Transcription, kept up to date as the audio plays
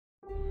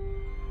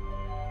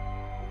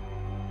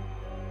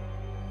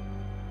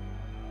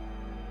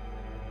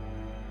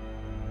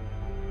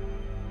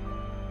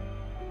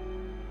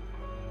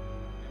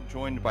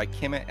joined by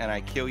Kemit and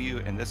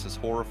Ikeeluuuuuu, and this is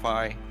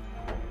Horrifeye,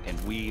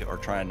 and we are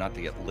trying not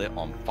to get lit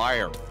on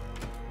fire.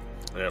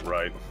 Yeah,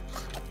 right.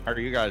 How are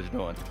you guys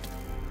doing?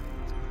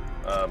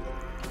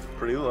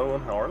 Pretty low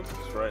on hearts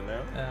right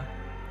now. Yeah.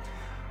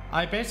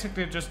 I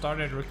basically just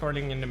started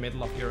recording in the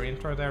middle of your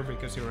intro there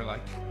because you were like,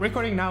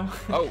 recording now.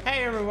 Oh.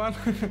 Hey everyone.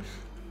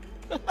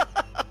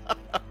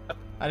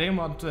 I didn't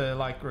want to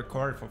like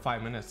record for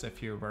 5 minutes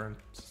if you weren't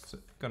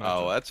gonna.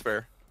 Oh, that's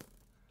fair.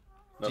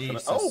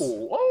 Jesus.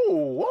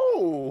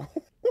 Oh,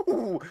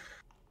 whoa.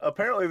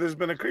 Apparently there's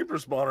been a creeper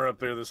spawner up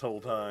there this whole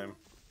time.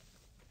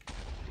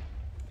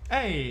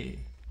 Hey.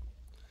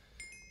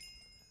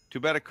 Too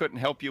bad I couldn't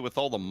help you with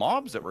all the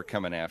mobs that were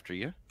coming after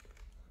you.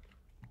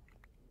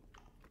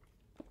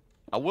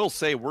 I will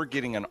say we're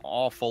getting an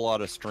awful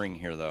lot of string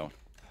here, though.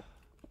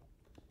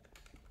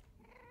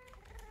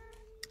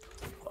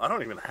 I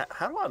don't even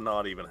how do I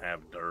not even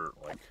have dirt?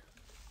 Like,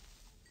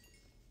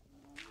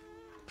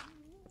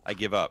 I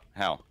give up.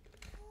 How?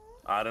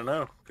 I don't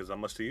know, because I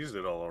must have used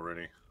it all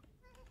already.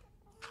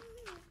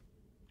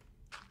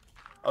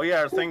 Oh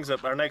yeah,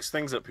 our next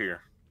thing's up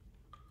here.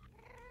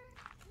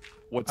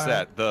 What's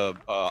that? The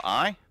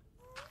eye?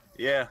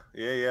 Yeah.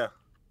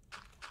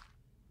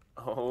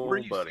 Oh, Where are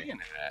you buddy. seeing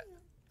it at?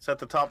 It's at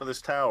the top of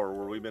this tower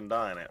where we've been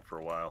dying at for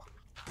a while.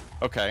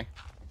 Okay.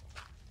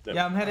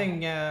 Yeah, I'm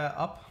heading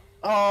up.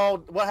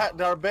 Oh, what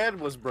happened? Our bed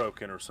was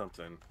broken or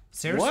something.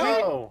 Seriously?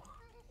 Whoa!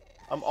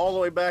 I'm all the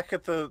way back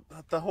at the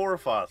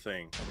Horrifeye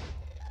thing.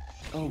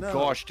 Oh No.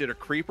 gosh, did a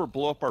creeper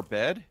blow up our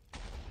bed?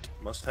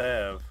 Must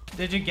have.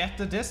 Did you get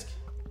the disc?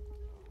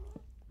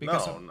 No,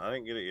 I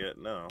didn't get it yet.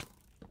 No.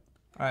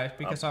 Alright,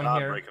 because I'm not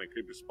here. breaking a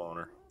creeper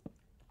spawner.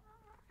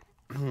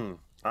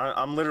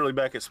 I'm literally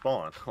back at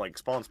spawn, like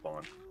spawn.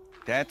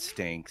 That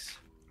stinks.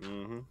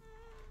 Mm-hmm.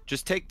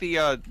 Just take the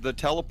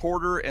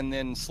teleporter and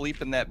then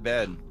sleep in that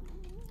bed.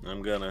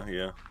 I'm gonna,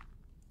 yeah.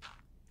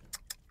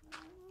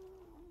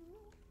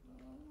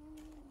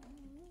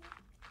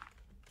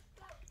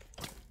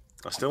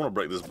 I still want to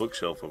break this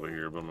bookshelf over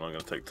here, but I'm not gonna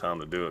take time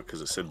to do it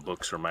because it said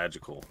books are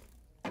magical.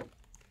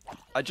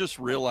 I just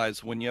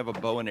realized when you have a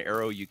bow and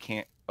arrow, you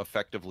can't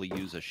effectively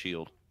use a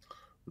shield.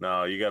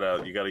 No, you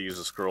gotta use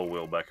a scroll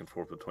wheel back and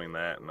forth between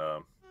that and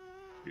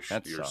your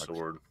sucks.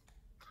 sword.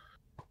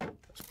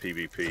 It's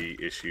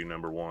PvP issue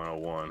number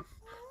 101.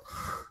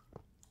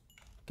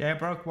 Okay, I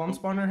broke one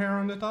spawner here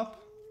on the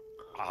top.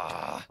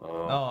 Ah.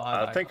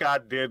 I think I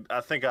did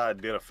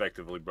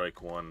effectively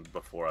break one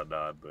before I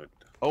died, but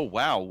Oh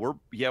wow,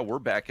 we're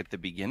back at the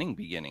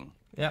beginning.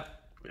 Yeah.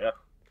 yeah.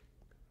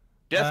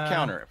 Death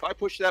counter. If I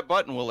push that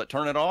button, will it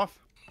turn it off?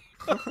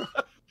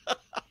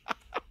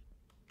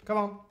 Come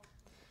on.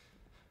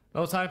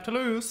 No time to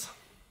lose.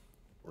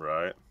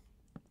 Right.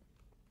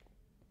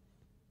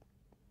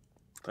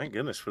 Thank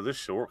goodness for this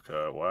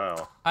shortcut.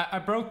 Wow. I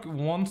broke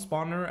one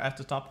spawner at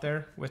the top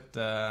there with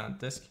the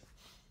disc.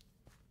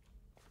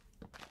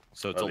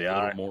 So it's a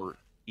little more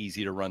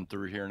easy to run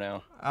through here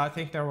now. I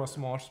think there was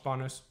more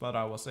spawners, but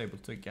I was able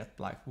to get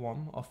like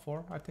 1 of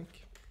 4, I think.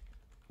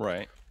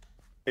 Right.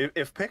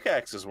 If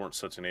pickaxes weren't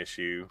such an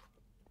issue,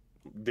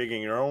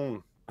 digging your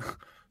own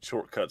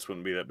shortcuts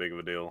wouldn't be that big of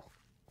a deal.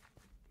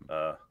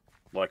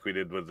 Like we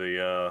did with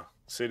the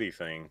city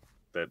thing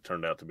that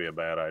turned out to be a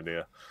bad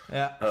idea.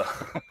 Yeah.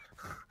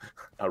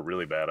 A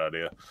really bad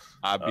idea.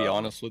 I'll be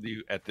honest with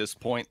you, at this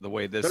point, the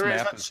way this There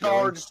map is is a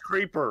charged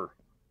creeper.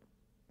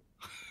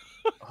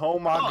 Oh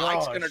my gosh.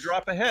 Ike's gonna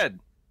drop ahead.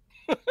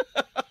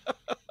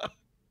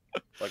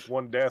 Like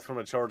one death from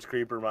a charged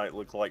creeper might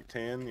look like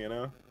 10, you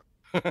know?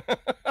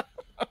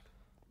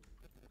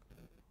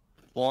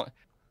 Well,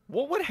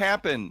 what would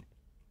happen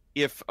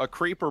if a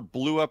creeper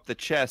blew up the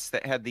chest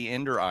that had the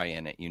ender eye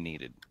in it you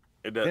needed?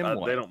 They Then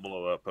what? don't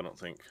blow up, I don't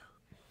think.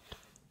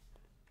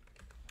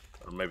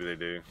 Or maybe they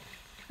do.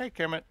 Hey,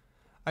 Kemit.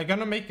 I'm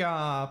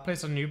gonna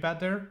place a new bed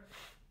there,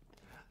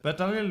 but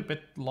a little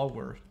bit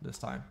lower this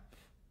time.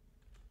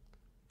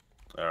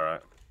 All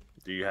right.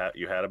 Do you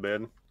had a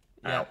bed?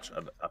 Yeah. Ouch!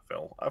 I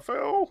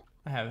fell.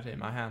 I have it in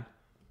my hand.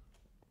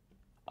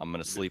 I'm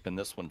gonna sleep in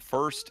this one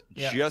first,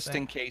 Yeah, just same.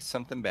 in case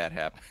something bad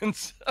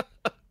happens.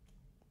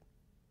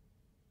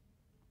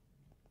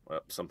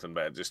 Well, something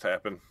bad just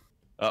happened.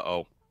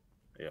 Uh-oh.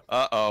 Yeah.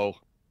 Uh-oh.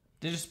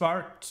 Did you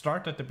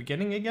start at the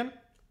beginning again?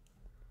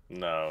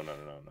 No.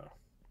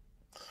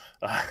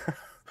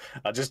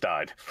 I just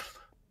died.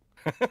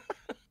 I'm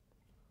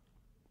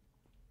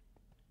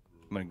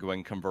gonna go ahead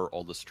and convert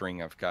all the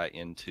string I've got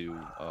into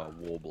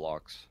wool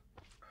blocks.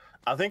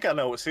 I think I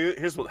know. See,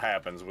 here's what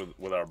happens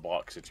with our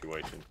block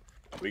situation.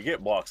 We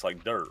get blocks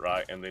like dirt,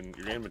 right? And then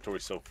your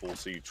inventory's so full,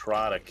 so you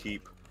try to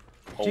keep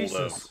hold of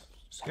Jesus.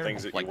 Scared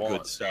things me. that Like you want.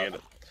 good So you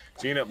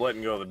stuff. end up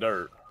letting go of the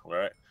dirt,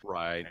 right?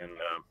 Right. And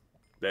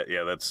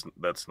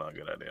that's not a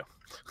good idea.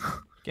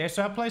 Okay,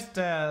 so I placed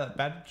the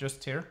bed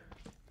just here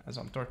as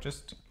some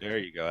torches. There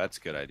you go. That's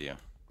a good idea.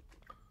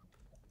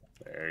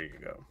 There you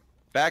go.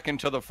 Back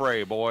into the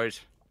fray,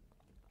 boys.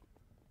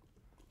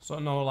 So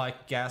no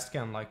like gas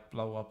can like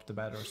blow up the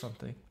bed or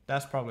something.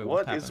 That's probably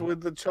What happened. is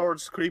with the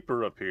charged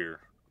creeper up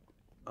here?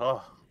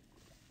 Oh,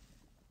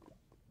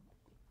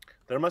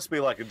 There must be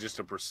like just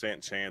a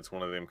 % chance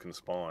one of them can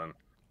spawn.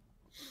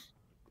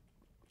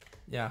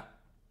 Yeah.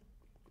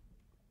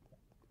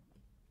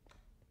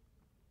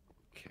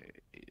 Okay,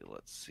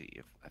 let's see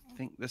if I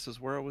think this is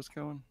where I was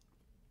going.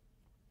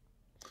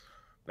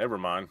 Never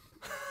mind.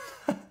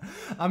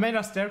 I made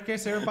a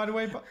staircase here, by the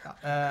way,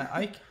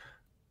 Ike.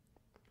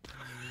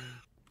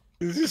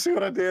 Did you see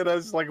what I did? I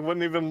was like,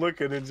 wasn't even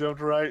looking and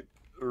jumped right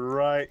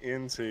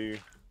into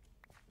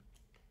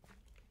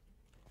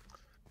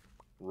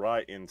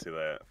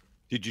that.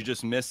 Did you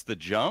just miss the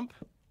jump?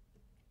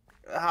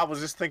 I was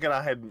just thinking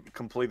I had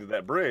completed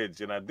that bridge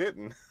and I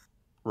didn't.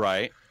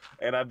 Right.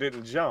 And I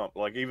didn't jump,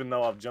 like even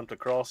though I've jumped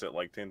across it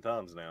like 10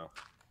 times now.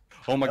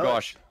 Oh my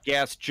gosh,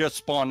 gas just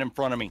spawned in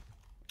front of me.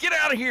 Get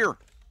out of here!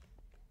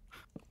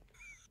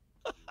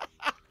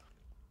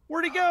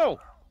 Where'd he go?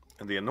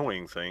 And the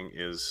annoying thing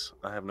is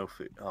I have no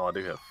food. Oh, I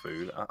do have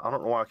food. I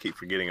don't know why I keep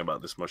forgetting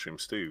about this mushroom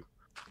stew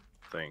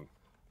thing.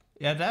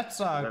 Yeah, that's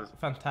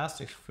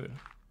fantastic food.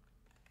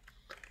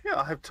 Yeah,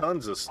 I have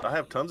tons of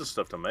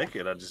stuff to make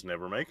it. I just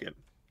never make it.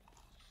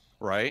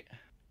 Right.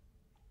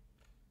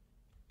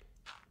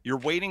 You're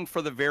waiting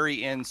for the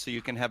very end so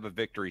you can have a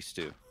victory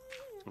stew.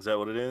 Is that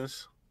what it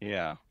is?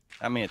 Yeah.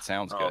 I mean, it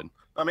sounds good.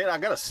 I mean, I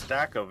got a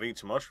stack of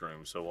each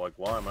mushroom, so like,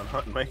 why am I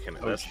not making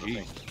it? That's the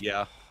thing.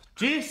 Yeah.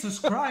 Jesus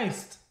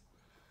Christ!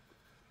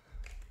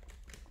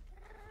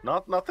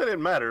 Not that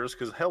it matters,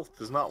 because health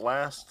does not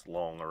last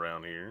long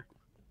around here.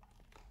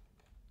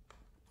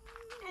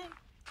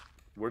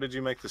 Where did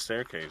you make the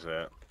staircase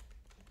at?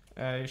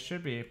 It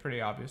should be pretty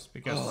obvious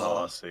because.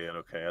 Oh, I see it.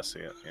 Okay, I see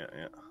it.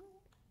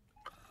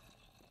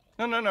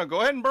 Yeah. No.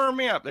 Go ahead and burn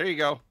me up. There you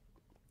go.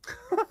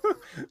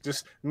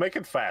 Just make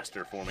it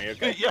faster for me,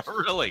 okay? Yeah,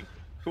 really.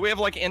 Could we have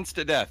like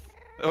insta death?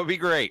 That would be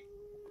great.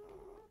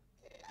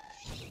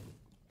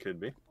 Could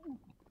be.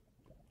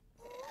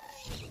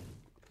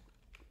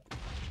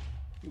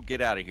 Get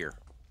out of here.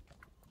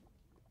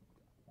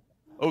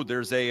 Oh,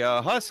 there's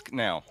a husk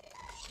now.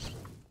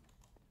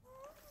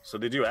 So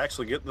did you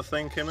actually get the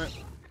thing, Kemit?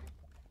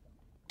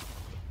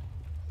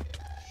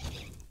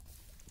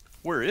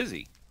 Where is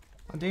he?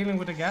 I'm dealing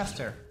with a gas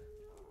there.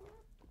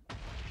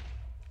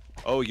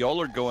 Oh, y'all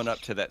are going up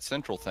to that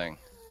central thing.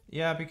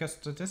 Yeah, because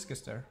the disc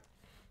is there.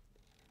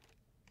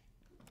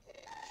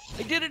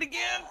 I did it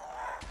again!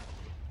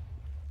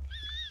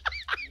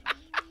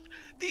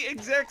 The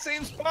exact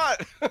same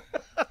spot!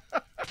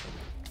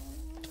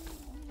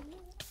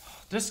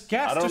 This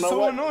gas is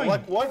so annoying.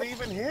 Like, what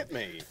even hit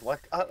me?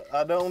 Like,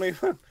 I don't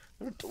even...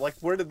 Like,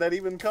 where did that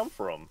even come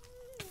from?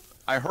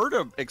 I heard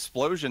an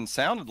explosion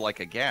sounded like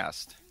a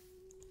ghast.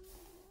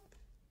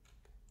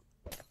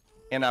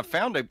 And I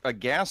found a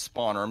gas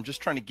spawner. I'm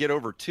just trying to get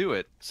over to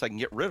it so I can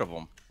get rid of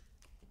them.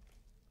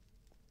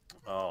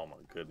 Oh, my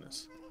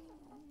goodness.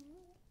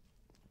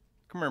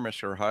 Come here,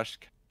 Mr.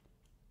 Husk.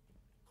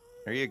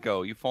 There you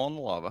go. You fall in the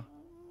lava.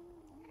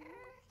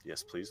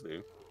 Yes, please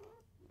do.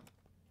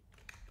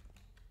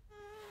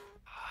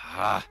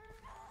 Ah.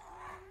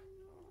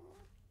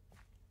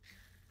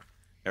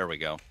 There we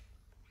go.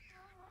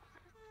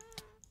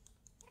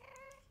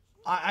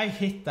 I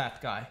hit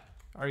that guy.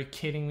 Are you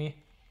kidding me?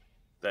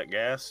 That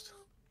gassed?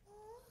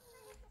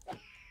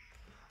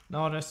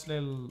 No, this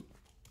little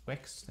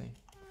Wex thing.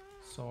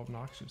 So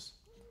obnoxious.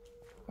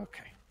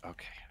 Okay. I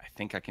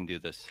think I can do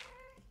this.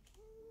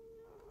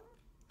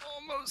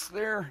 Almost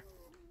there.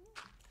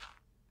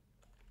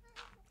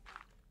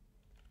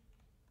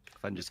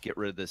 If I can just get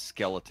rid of this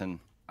skeleton,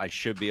 I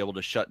should be able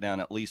to shut down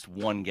at least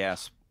one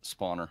gas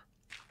spawner.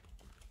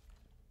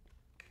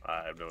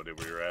 I have no idea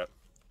where you're at.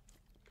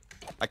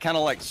 I kind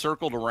of like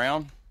circled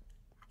around.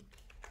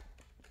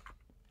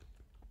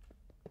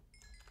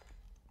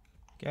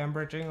 Okay, I'm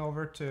bridging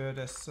over to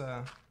this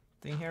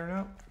thing here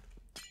now.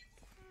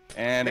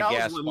 And a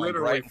gas spawn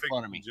right in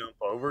front of me. Jump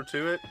over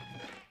to it,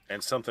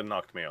 and something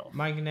knocked me off.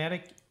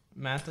 Magnetic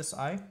mantis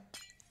eye.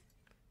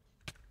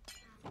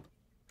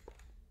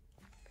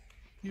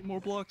 Need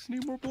more blocks.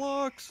 Need more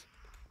blocks.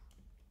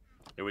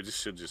 Yeah, we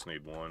should just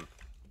need one.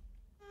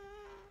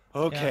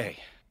 Okay.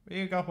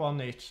 Yeah, we got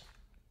one each.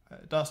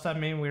 Does that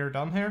mean we're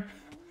done here?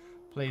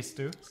 Please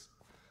do.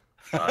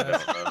 I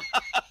don't know.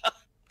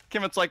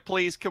 Kemit's like,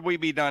 please, could we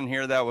be done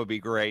here? That would be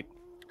great.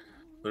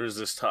 There's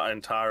this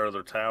entire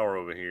other tower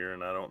over here,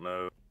 and I don't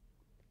know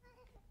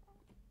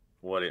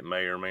what it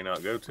may or may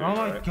not go to. Oh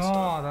my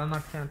god, and I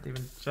can't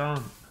even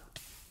jump.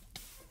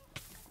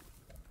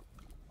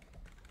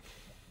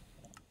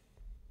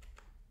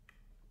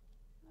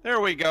 There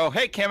we go.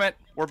 Hey, Kemit,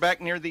 we're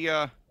back near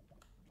the,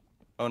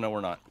 Oh, no,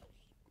 we're not.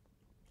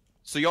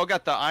 So y'all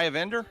got the Eye of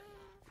Ender?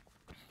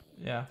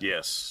 Yeah.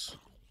 Yes.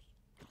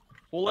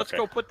 Well, let's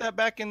go put that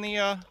back in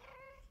the,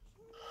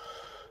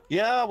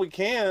 Yeah, we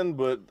can,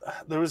 but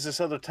there was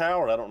this other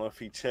tower. I don't know if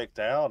he checked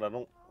out. I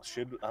don't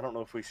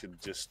know if we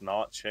should just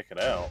not check it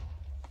out.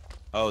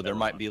 Oh, there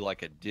might be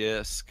like a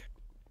disc.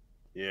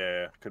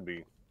 Yeah, could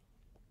be.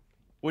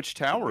 Which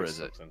tower is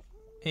it?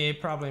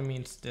 It probably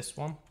means this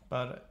one,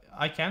 but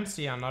I can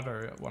see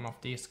another one of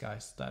these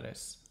guys that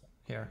is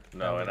Here.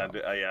 No, there and we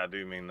I go. do. Yeah, I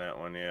do mean that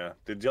one. Yeah.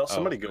 Did y'all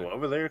somebody go good.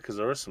 over there? Because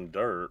there was some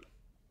dirt.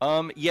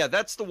 Yeah,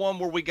 that's the one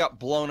where we got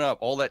blown up.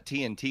 All that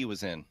TNT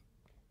was in.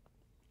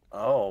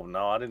 Oh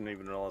no, I didn't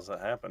even realize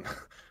that happened.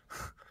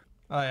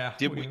 Oh yeah.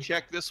 Did we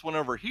check this one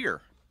over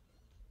here?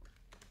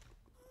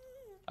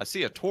 I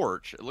see a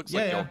torch. It looks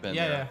like y'all been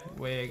there. Yeah.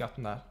 We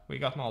gotten that. We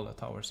gotten all the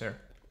towers here.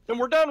 And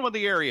we're done with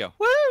the area.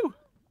 Woo!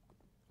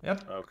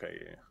 Yep. Okay,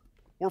 yeah.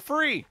 We're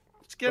free.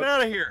 Let's get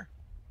out of here.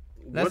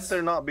 Would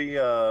there not be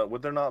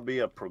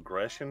a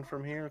progression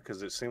from here?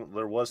 Because it seemed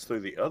there was through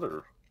the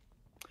other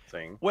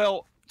thing.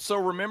 Well, so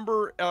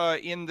remember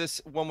in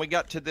this, when we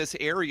got to this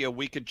area,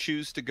 we could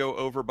choose to go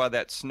over by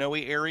that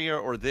snowy area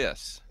or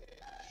this.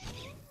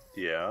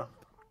 Yeah.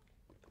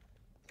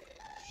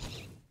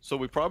 So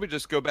we probably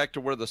just go back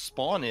to where the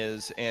spawn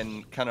is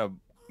and kind of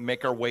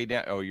make our way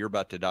down. Oh, you're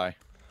about to die.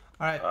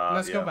 All right.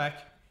 Let's go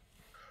back.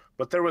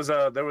 But there was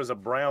a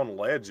brown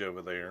ledge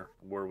over there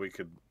where we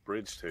could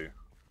bridge to.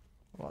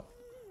 What?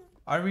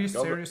 Are we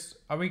serious?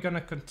 Are we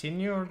gonna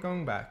continue or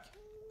going back?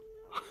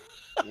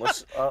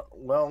 Let's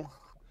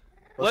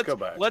let's go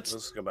back.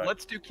 Let's go back.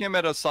 Let's do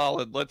Kemit a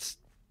solid. Let's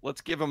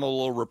give him a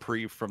little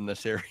reprieve from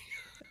this area.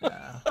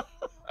 Yeah.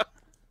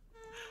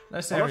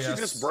 This Why area. don't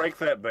you just break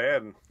that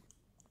bed?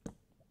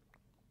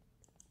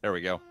 There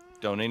we go.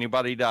 Don't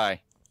anybody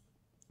die.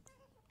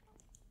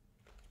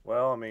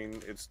 Well, I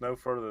mean, it's no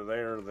further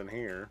there than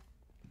here.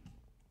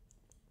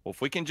 Well, if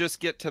we can just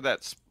get to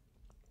that.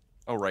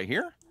 Oh, right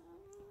here?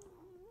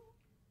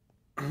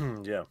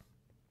 Yeah.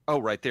 Oh,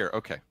 right there.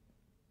 Okay.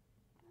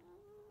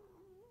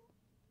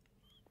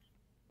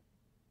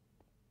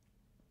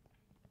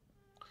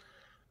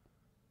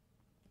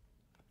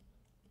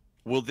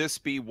 Will this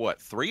be what?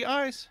 3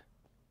 eyes?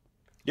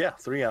 Yeah,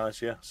 3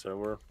 eyes. Yeah.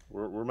 So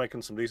we're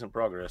making some decent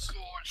progress.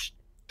 Gosh,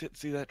 didn't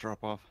see that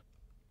drop off.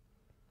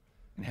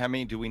 And how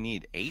many do we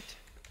need? 8?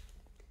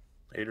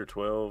 8 or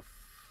 12.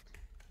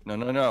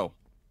 No.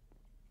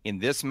 In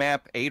this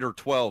map, 8 or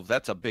 12.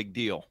 That's a big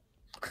deal.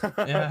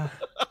 Yeah.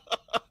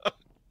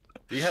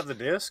 Do you have the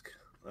disc?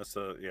 That's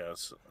the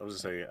yes. I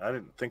was gonna say I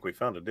didn't think we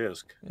found a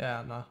disc.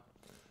 Yeah.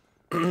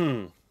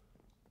 No.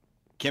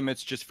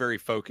 Kemit's just very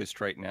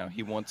focused right now.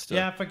 He wants to.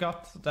 Yeah, I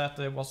forgot that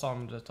it was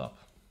on the top.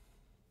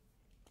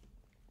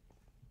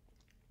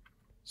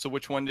 So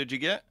which one did you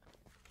get?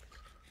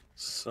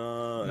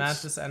 So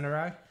Mantis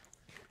NRI.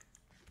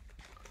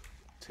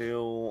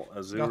 Teal,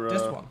 Got Azura,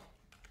 this one.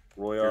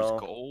 There's Royale.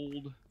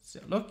 gold. So,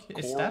 look,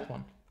 it's Coral. that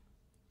one.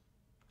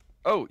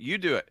 Oh, you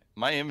do it.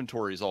 My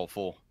inventory is all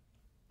full.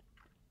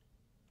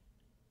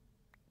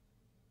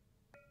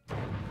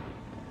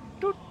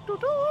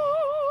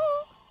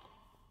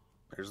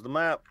 There's the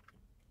map.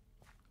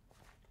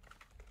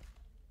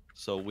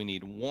 So we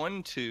need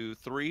 1, 2,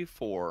 3,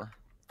 4,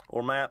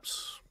 Or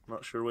maps.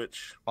 Not sure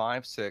which.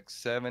 5, 6,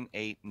 7,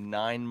 8,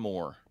 9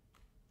 more.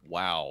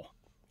 Wow.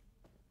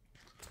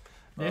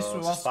 This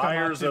was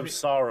Fires gonna of be,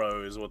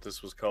 Sorrow is what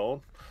this was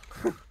called.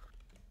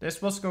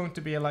 This was going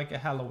to be like a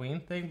Halloween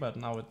thing, but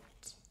now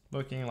it's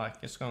looking like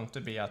it's going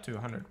to be a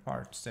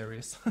 200-part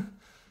series.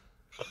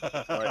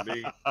 Might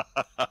be.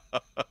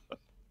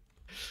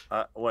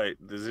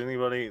 Wait, does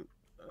anybody?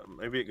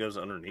 Maybe it goes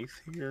underneath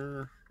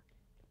here.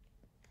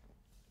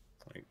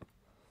 Like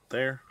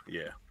there?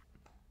 Yeah.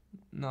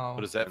 No.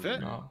 Does that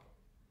fit? No. No,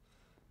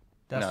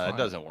 That's it fine.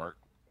 doesn't work.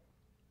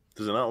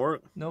 Does it not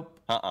work? Nope.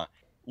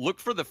 Look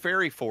for the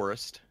fairy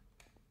forest.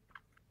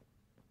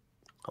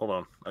 Hold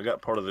on. I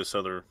got part of this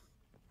other.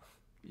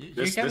 You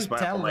This can map will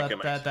tell make that,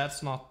 it make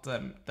that's not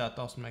that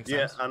doesn't make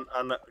Yeah, sense.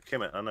 I know.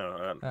 Kemit, I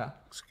know. Yeah.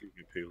 Excuse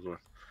me, Peelsworth.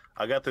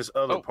 I got this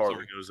other Oh, part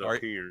sorry. that goes Sorry.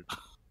 up here.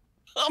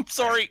 I'm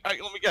sorry. Let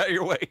me get out of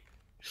your way.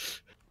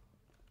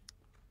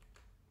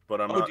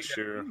 But I'm Oh, not do you have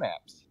sure. 2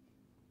 maps?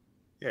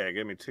 Yeah, it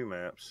gave me 2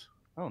 maps.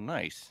 Oh,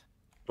 nice.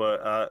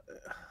 But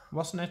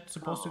Wasn't it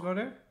supposed to go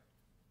there?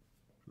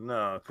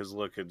 no, because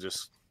look, it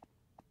just.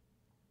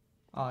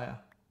 Oh yeah.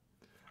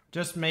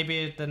 Just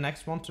maybe the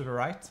next one to the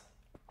right.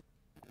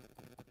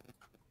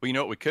 Well, you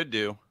know what we could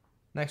do?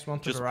 Next one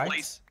to Just the right.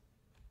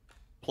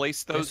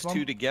 place those This one?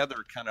 2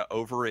 together kind of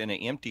over in an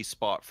empty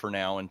spot for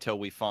now until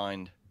we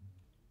find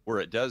where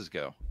it does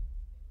go.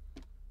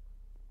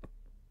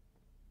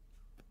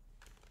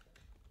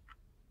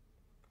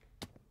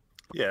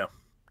 Yeah.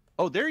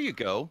 Oh, there you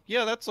go.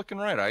 Yeah, that's looking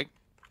right, Ike.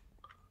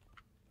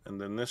 And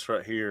then this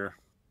right here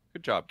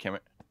Good job, Kemit.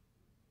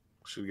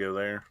 should go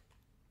there.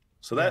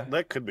 So Yeah.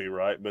 that could be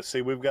right. But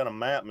see, we've got a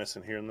map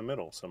missing here in the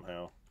middle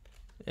somehow.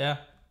 Yeah.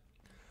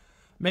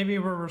 Maybe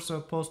we were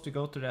supposed to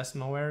go to the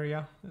snow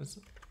area.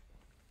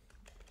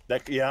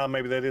 Yeah,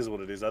 maybe that is what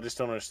it is. I just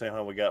don't understand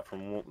how we got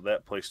from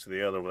that place to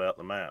the other without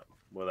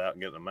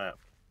getting a map.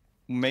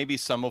 Maybe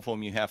some of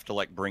them you have to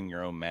like bring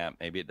your own map.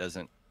 Maybe it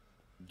doesn't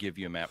give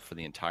you a map for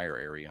the entire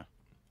area.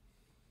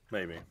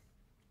 Maybe.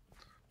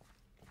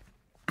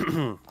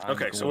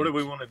 Okay, so what do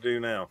we want to do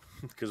now?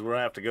 Because we're going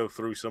to have to go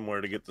through somewhere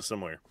to get to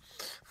somewhere.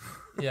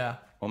 Yeah.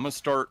 I'm gonna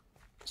start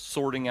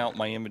sorting out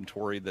my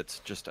inventory. That's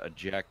just a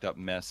jacked up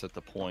mess at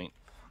the point.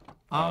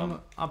 I'm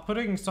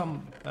putting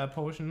some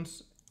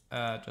potions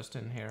just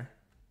in here.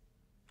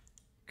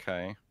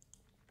 Okay.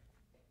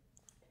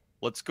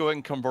 Let's go ahead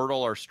and convert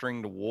all our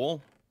string to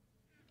wool.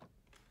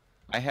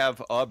 I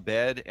have a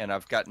bed, and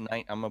I've got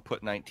I'm gonna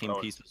put 19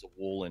 pieces of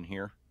wool in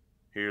here.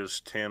 Here's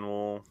 10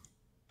 wool.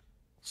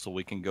 So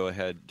we can go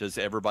ahead. Does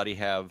everybody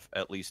have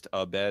at least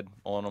a bed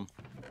on them?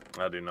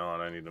 I do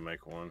not. I need to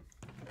make one.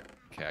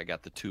 Okay, I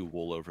got the 2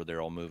 wool over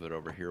there. I'll move it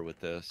over here with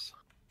this.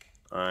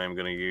 I'm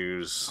gonna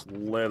use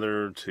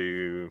leather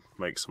to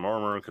make some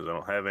armor because I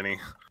don't have any.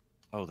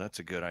 Oh, that's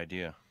a good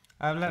idea.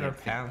 I have leather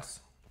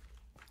pants.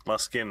 My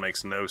skin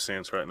makes no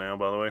sense right now,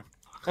 by the way.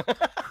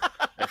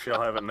 If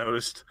y'all haven't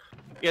noticed.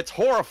 It's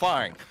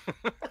horrifying.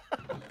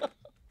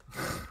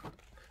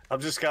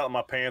 I've just got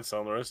my pants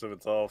on. The rest of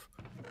it's off.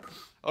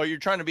 Oh, you're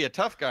trying to be a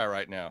tough guy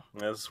right now.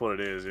 That's what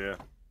it is, yeah.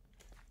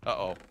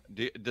 Uh-oh.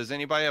 Does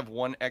anybody have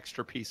 1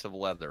 extra piece of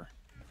leather?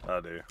 I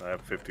do. I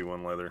have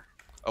 51 leather.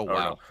 Oh,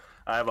 wow. No,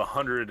 I have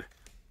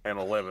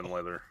 111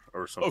 leather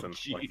or something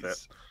like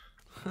that.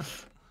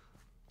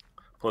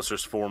 Plus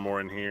there's 4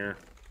 more in here.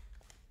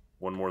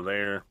 1 more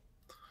there.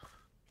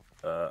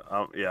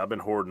 Yeah, I've been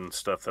hoarding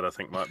stuff that I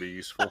think might be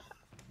useful.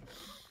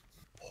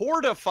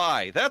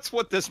 Horrifeye. That's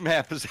what this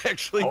map is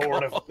actually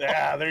called.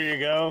 Yeah, there you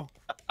go.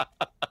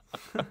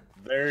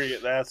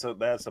 That's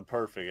a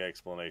perfect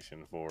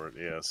explanation for it.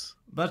 Yes.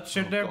 But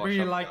should there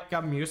be like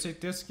a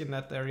music disc in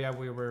that area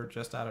we were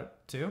just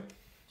at too?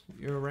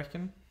 You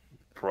reckon?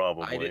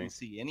 Probably. I didn't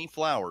see any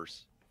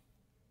flowers.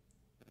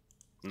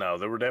 No,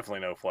 there were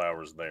definitely no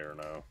flowers there.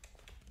 No.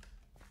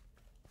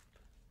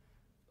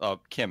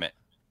 Kemit.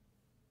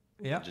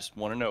 Yeah. I just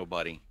want to know,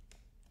 buddy.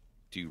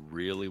 Do you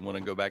really want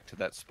to go back to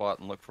that spot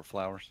and look for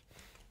flowers?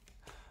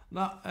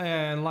 No,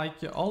 like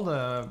all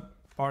the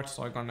parts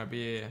are gonna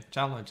be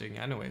challenging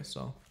anyway,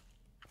 so.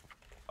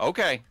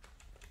 Okay.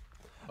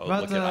 Oh,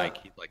 but, look at Ike.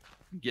 He's like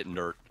getting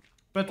dirt.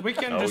 But we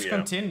can just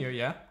continue,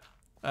 yeah.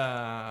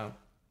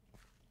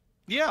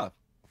 Yeah.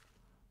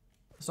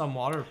 Some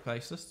water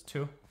places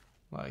too,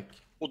 like.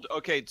 Well,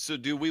 okay, so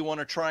do we want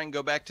to try and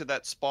go back to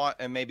that spot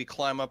and maybe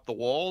climb up the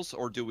walls,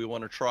 or do we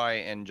want to try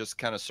and just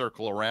kind of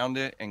circle around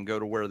it and go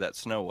to where that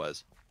snow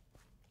was?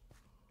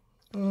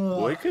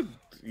 We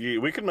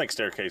could make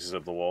staircases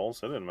up the walls.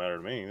 That doesn't matter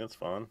to me. That's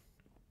fine.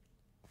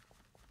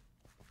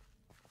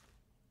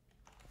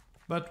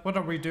 But what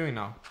are we doing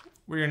now?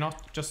 We're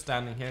not just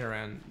standing here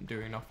and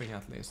doing nothing,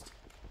 at least.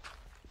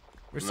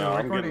 We're still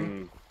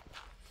recording.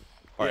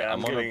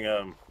 I'm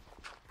getting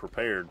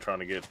prepared, trying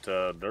to get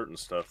dirt and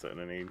stuff that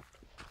I need.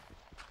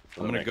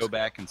 I'm gonna go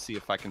back and see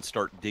if I can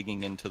start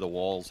digging into the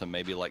walls and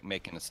maybe like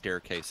making a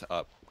staircase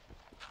up.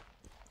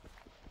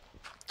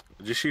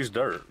 Just use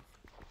dirt.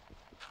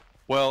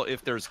 Well,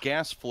 if there's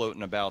gas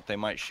floating about, they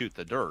might shoot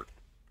the dirt.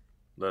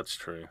 That's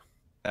true.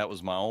 That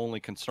was my only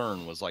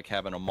concern, was like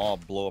having a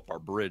mob blow up our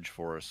bridge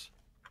for us.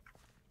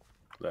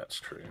 That's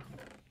true.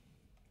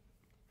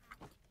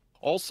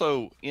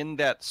 Also, in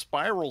that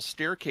spiral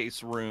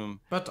staircase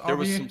room, there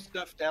was some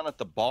stuff down at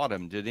the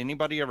bottom. Did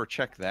anybody ever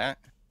check that?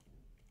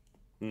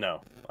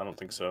 No, I don't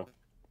think so.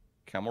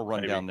 Okay, I'm gonna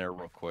run down there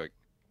real quick.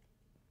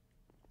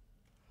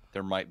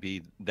 That might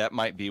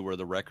be where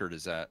the record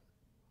is at.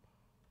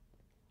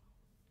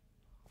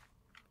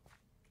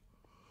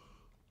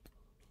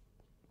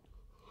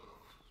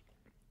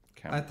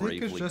 Okay, I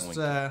think it just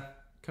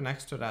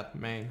connects to that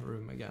main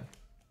room again.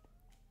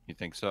 You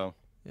think so?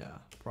 Yeah,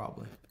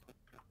 probably.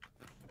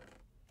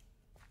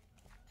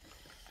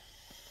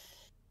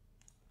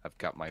 I've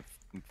got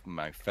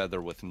my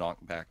feather with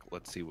knockback.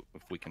 Let's see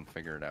if we can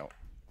figure it out.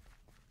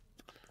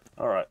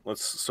 All right,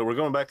 so we're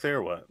going back there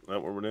or what? Is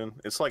that what we're doing?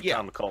 It's like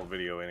time to call a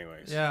video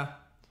anyways. Yeah.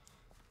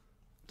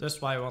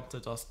 That's why I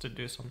wanted us to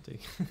do something.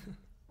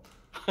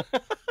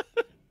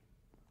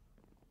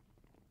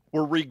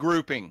 We're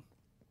regrouping.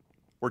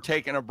 We're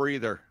taking a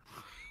breather.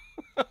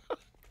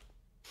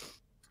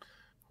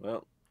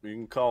 Well, you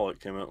can call it,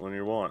 Kemit, when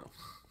you want.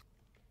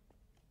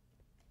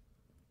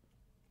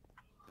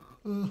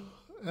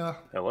 Yeah.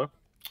 Hello?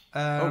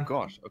 Oh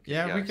gosh. Okay.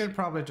 Yeah, we could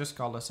probably just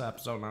call this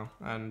episode now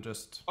and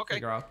just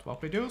figure out what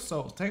we do.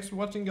 So thanks for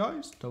watching,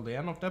 guys, till the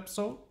end of the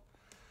episode.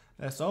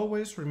 As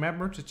always,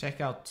 remember to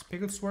check out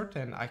Pigglesworth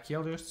and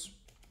Ikeeluuuuu's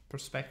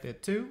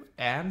perspective too,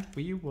 and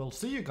we will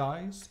see you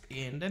guys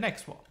in the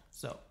next one.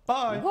 So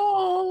bye.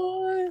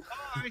 Bye.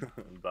 Bye.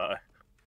 Bye.